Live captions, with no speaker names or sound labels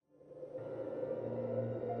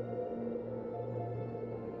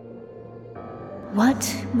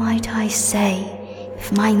What might I say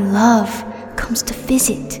if my love comes to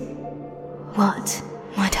visit? What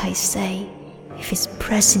might I say if his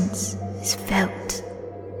presence is felt?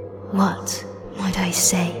 What might I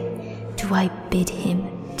say do I bid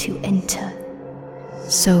him to enter?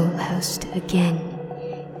 Soul housed again,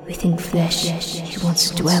 within flesh he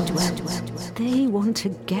once dwelt. They want to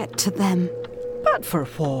get to them. But for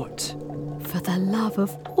what? For the love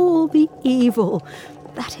of all the evil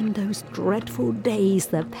that in those dreadful days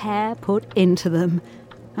the pair put into them,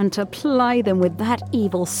 and to ply them with that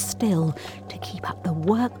evil still, to keep up the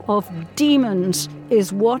work of demons,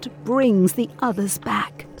 is what brings the others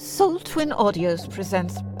back. Soul Twin Audios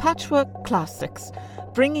presents Patchwork Classics,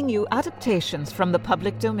 bringing you adaptations from the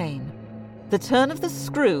public domain. The Turn of the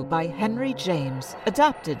Screw by Henry James,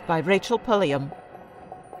 adapted by Rachel Pulliam.